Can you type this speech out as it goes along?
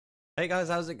Hey guys,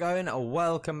 how's it going?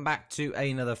 Welcome back to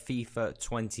another FIFA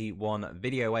 21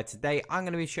 video where today I'm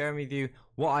going to be sharing with you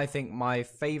what I think my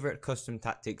favorite custom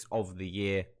tactics of the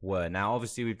year were. Now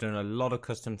obviously we've done a lot of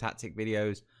custom tactic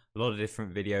videos, a lot of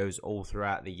different videos all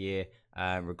throughout the year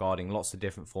regarding lots of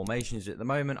different formations. At the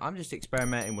moment I'm just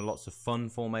experimenting with lots of fun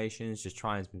formations, just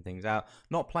trying some things out,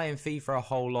 not playing FIFA a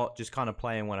whole lot, just kind of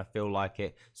playing when I feel like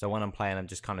it. So when I'm playing I'm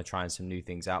just kind of trying some new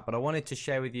things out, but I wanted to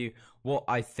share with you what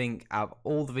I think out of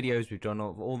all the videos we've done,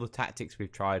 of all the tactics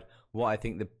we've tried, what I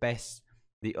think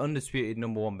the undisputed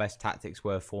 #1 best tactics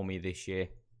were for me this year.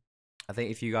 I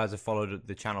think if you guys have followed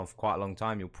the channel for quite a long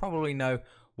time, you'll probably know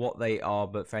what they are,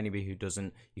 but for anybody who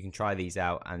doesn't, you can try these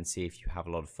out and see if you have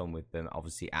a lot of fun with them,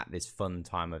 obviously at this fun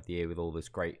time of the year with all this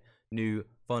great new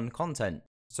fun content.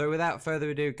 So without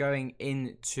further ado, going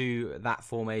into that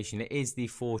formation, it is the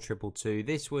 4-2-2-2.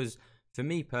 This was, for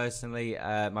me personally,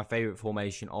 my favorite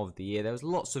formation of the year. There was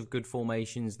lots of good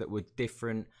formations that were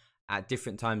different at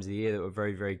different times of the year that were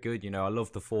very, very good. You know, I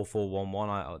love the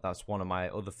 4-4-1-1. That's one of my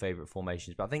other favorite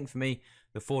formations. But I think for me,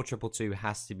 the 4-2-2-2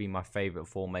 has to be my favorite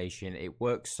formation. It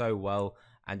works so well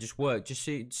and just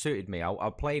suited me.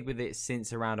 I played with it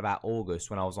since around about August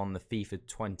when I was on the FIFA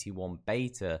 21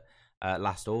 beta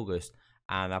last August.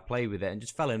 And I played with it and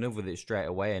just fell in love with it straight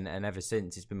away. And ever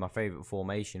since, it's been my favorite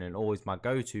formation and always my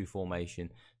go-to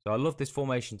formation. So I love this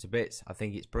formation to bits. I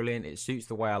think it's brilliant. It suits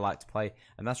the way I like to play.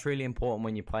 And that's really important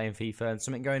when you're playing FIFA. And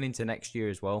something going into next year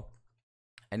as well.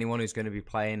 Anyone who's going to be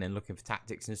playing and looking for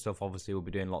tactics and stuff, obviously we'll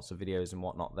be doing lots of videos and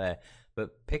whatnot there.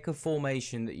 But pick a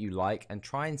formation that you like and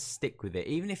try and stick with it.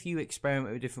 Even if you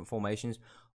experiment with different formations,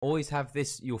 always have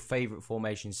your favorite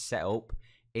formation set up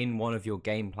in one of your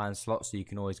game plan slots so you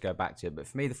can always go back to it. But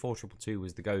for me, the 4-2-2-2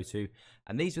 was the go-to,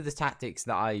 and these were the tactics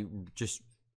that I just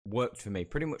worked for me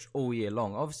pretty much all year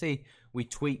long. Obviously we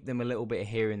tweaked them a little bit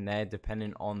here and there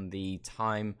depending on the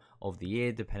time of the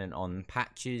year, depending on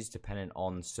patches, depending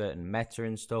on certain meta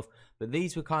and stuff, but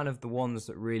these were kind of the ones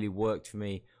that really worked for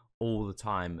me all the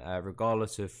time,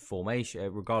 regardless of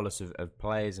formation, regardless of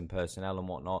players and personnel and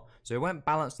whatnot. So it went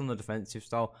balanced on the defensive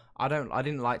style. I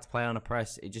didn't like to play on a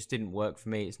press. It just didn't work for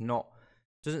me.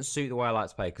 Doesn't suit the way I like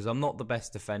to play because I'm not the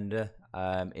best defender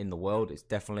in the world. It's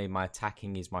definitely my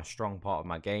attacking is my strong part of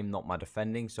my game, not my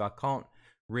defending. So I can't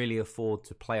really afford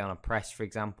to play on a press, for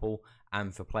example,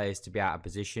 and for players to be out of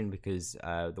position because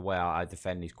the way I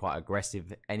defend is quite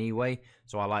aggressive anyway.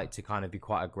 So I like to kind of be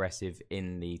quite aggressive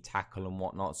in the tackle and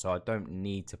whatnot. So I don't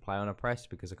need to play on a press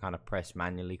because I kind of press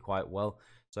manually quite well.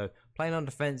 So playing on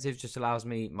defensive just allows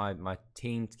me, my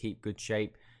team to keep good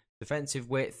shape. Defensive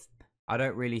width, I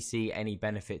don't really see any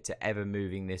benefit to ever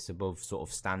moving this above sort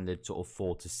of standard sort of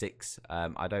 4 to 6.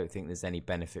 I don't think there's any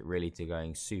benefit really to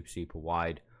going super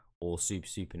wide or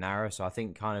super narrow. So I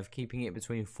think kind of keeping it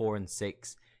between 4 and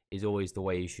 6 is always the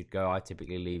way you should go. I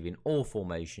typically leave in all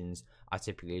formations. I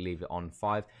typically leave it on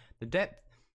 5. The depth,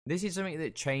 this is something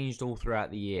that changed all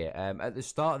throughout the year. At the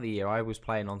start of the year, I was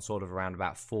playing on sort of around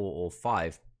about 4 or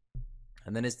 5.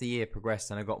 And then as the year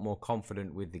progressed and I got more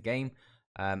confident with the game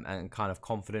and kind of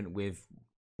confident with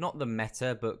not the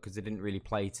meta, but because I didn't really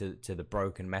play to the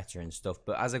broken meta and stuff.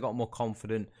 But as I got more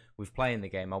confident with playing the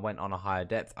game, I went on a higher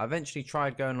depth. I eventually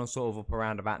tried going on sort of up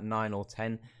around about 9 or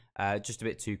 10, just a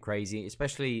bit too crazy,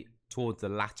 especially towards the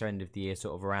latter end of the year,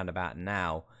 sort of around about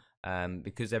now,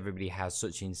 because everybody has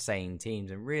such insane teams.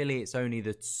 And really, it's only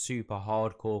the super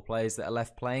hardcore players that are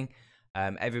left playing.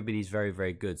 Everybody's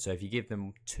very good. So if you give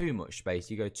them too much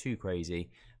space, you go too crazy,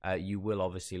 you will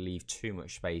obviously leave too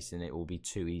much space and it will be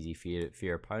too easy for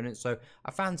your opponent. So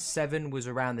I found 7 was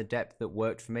around the depth that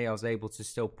worked for me. I was able to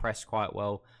still press quite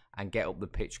well and get up the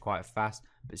pitch quite fast,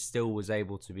 but still was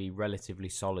able to be relatively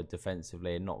solid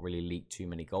defensively and not really leak too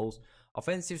many goals.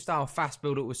 Offensive style fast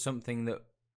build-up was something that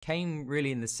came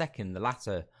really in the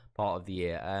latter part of the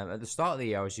year. At the start of the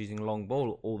year, I was using long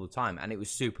ball all the time and it was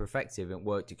super effective and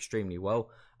worked extremely well.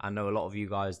 I know a lot of you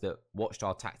guys that watched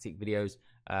our tactic videos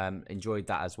enjoyed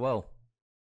that as well,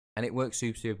 and it worked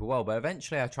super well. But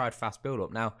eventually I tried fast build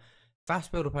up. Now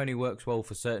fast build up only works well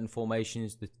for certain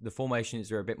formations. The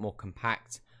formations are a bit more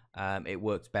compact, it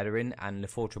works better in, and the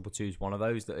 4-2-2-2 is one of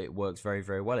those that it works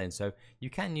very well in. So you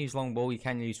can use long ball, you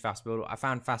can use fast build up. I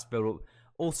found fast build up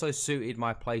also suited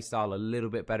my playstyle a little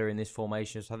bit better in this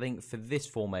formation. So I think for this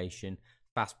formation,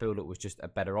 fast build-up was just a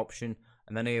better option.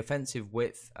 And then the offensive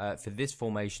width for this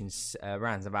formation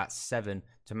around about 7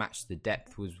 to match the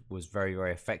depth was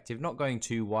very effective. Not going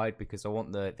too wide because I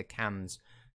want the cams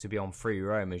to be on free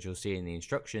roam, as you'll see in the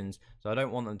instructions. So I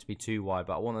don't want them to be too wide,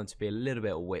 but I want them to be a little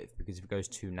bit of width, because if it goes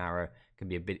too narrow, it can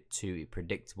be a bit too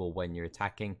predictable when you're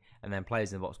attacking. And then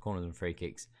players in the box, corners and free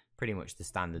kicks, pretty much the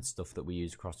standard stuff that we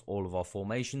use across all of our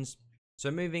formations. So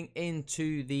moving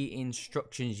into the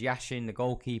instructions, Yashin, the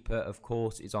goalkeeper, of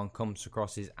course, is on comes to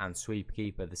crosses and sweep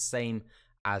keeper, the same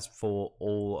as for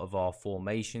all of our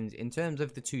formations. In terms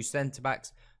of the two centre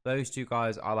backs, those two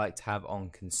guys I like to have on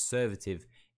conservative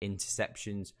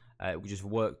interceptions. It just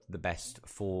worked the best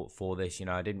for this. You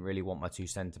know, I didn't really want my two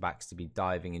centre backs to be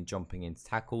diving and jumping into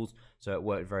tackles, so it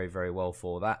worked very, very well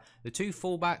for that. The two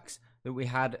fullbacks that we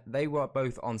had, they were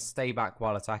both on stay back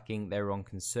while attacking. They were on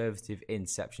conservative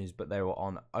interceptions, but they were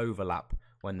on overlap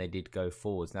when they did go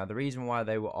forwards. Now, the reason why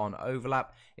they were on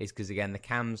overlap is because, again, the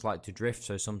cams like to drift,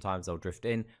 so sometimes they'll drift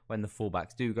in. When the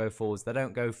fullbacks do go forwards, they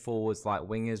don't go forwards like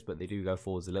wingers, but they do go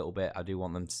forwards a little bit. I do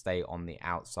want them to stay on the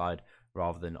outside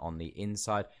rather than on the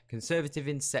inside. Conservative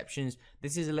interceptions,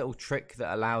 this is a little trick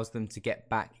that allows them to get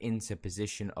back into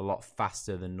position a lot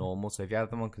faster than normal. So if you have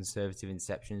them on conservative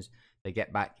interceptions, they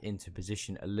get back into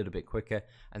position a little bit quicker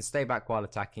and stay back while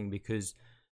attacking, because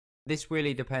this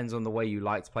really depends on the way you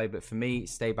like to play. But for me,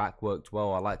 stay back worked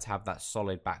well. I like to have that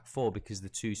solid back four because the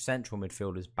two central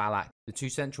midfielders, Balak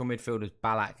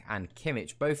and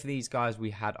Kimmich, both of these guys we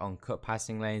had on cut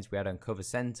passing lanes, we had on cover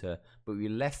centre, but we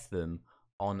left them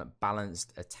on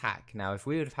balanced attack. Now, if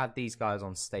we would have had these guys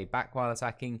on stay back while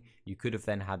attacking, you could have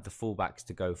then had the fullbacks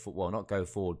to go for, well, not go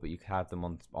forward, but you could have them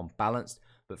on balanced.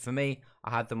 But for me,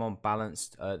 I had them on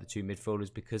balanced, the two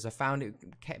midfielders, because I found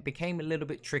it became a little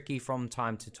bit tricky from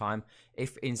time to time.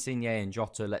 If Insigne and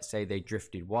Jota, let's say they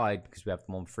drifted wide because we have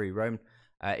them on free roam,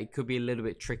 it could be a little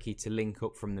bit tricky to link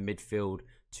up from the midfield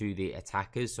to the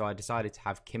attackers. So I decided to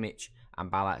have Kimmich and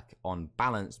Balak on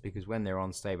balance, because when they're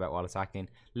on stay back while attacking,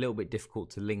 a little bit difficult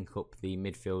to link up the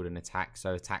midfield and attack,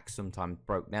 so attacks sometimes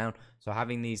broke down. So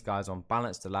having these guys on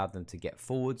balanced allowed them to get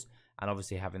forwards, and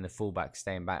obviously having the fullback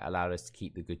staying back allowed us to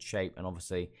keep the good shape. And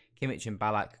obviously Kimmich and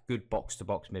Balak, good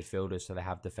box-to-box midfielders, so they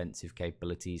have defensive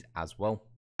capabilities as well.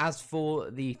 As for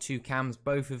the two cams,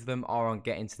 both of them are on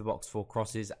get into the box for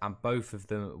crosses, and both of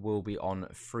them will be on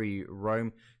free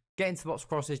roam. Get into the box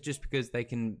crosses just because they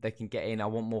can get in. I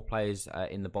want more players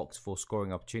in the box for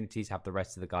scoring opportunities, have the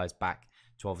rest of the guys back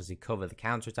to obviously cover the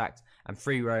counter-attacks. And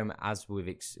free roam, as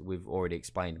we've already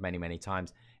explained many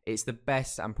times, it's the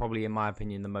best and probably, in my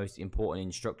opinion, the most important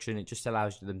instruction. It just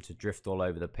allows them to drift all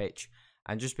over the pitch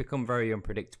and just become very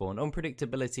unpredictable. And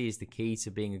unpredictability is the key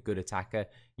to being a good attacker.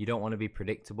 You don't want to be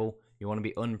predictable. You want to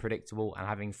be unpredictable. And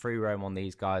having free roam on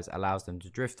these guys allows them to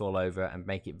drift all over and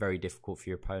make it very difficult for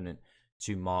your opponent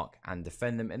to mark and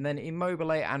defend them. And then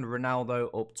Immobile and Ronaldo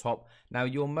up top. Now,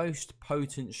 your most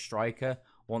potent striker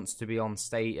wants to be on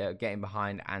getting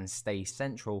behind and stay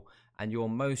central, and your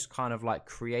most kind of like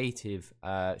creative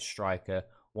striker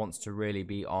wants to really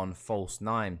be on false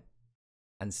nine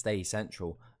and stay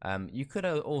central. You could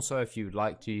also, if you'd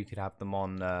like to, you could have them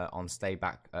on stay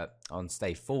back, on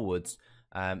stay forwards.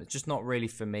 It's just not really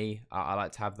for me. I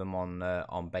like to have them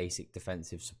on basic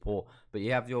defensive support. But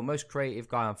you have your most creative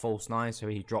guy on false nine, so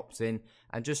he drops in,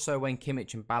 and just so when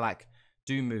Kimmich and Balak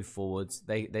do move forwards,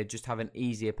 they just have an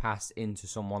easier pass into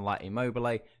someone like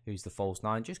Immobile, who's the false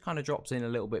nine, just kind of drops in a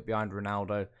little bit behind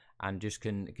Ronaldo and just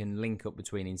can link up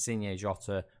between Insigne,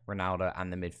 Jota, Ronaldo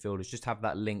and the midfielders. Just have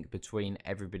that link between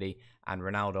everybody, and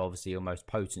Ronaldo, obviously your most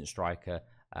potent striker,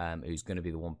 who's going to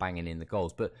be the one banging in the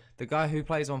goals. But the guy who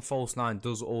plays on false nine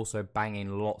does also bang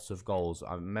in lots of goals.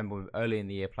 I remember early in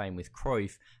the year playing with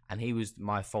Cruyff, and he was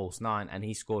my false nine, and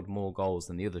he scored more goals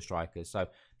than the other strikers. So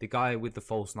the guy with the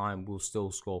false nine will still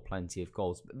score plenty of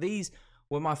goals. But these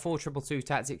were my 4-2-2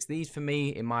 tactics. These, for me,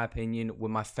 in my opinion, were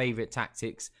my favourite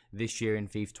tactics this year in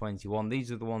FIFA 21.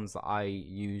 These are the ones that I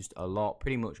used a lot,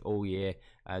 pretty much all year.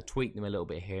 Tweaked them a little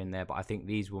bit here and there, but I think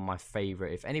these were my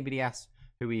favourite. If anybody asks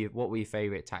what were your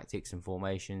favourite tactics and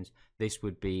formations, this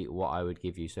would be what I would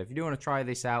give you. So if you do want to try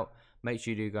this out, make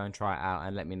sure you do go and try it out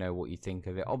and let me know what you think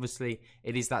of it. Obviously,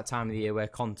 it is that time of the year where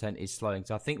content is slowing,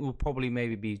 so I think we'll probably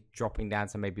maybe be dropping down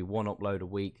to maybe one upload a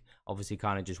week. Obviously,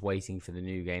 kind of just waiting for the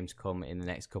new game to come in the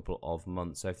next couple of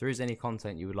months. So if there is any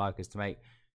content you would like us to make,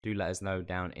 do let us know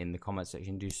down in the comment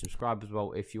section. Do subscribe as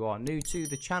well if you are new to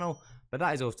the channel. But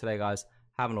that is all for today, guys.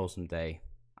 Have an awesome day.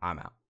 I'm out.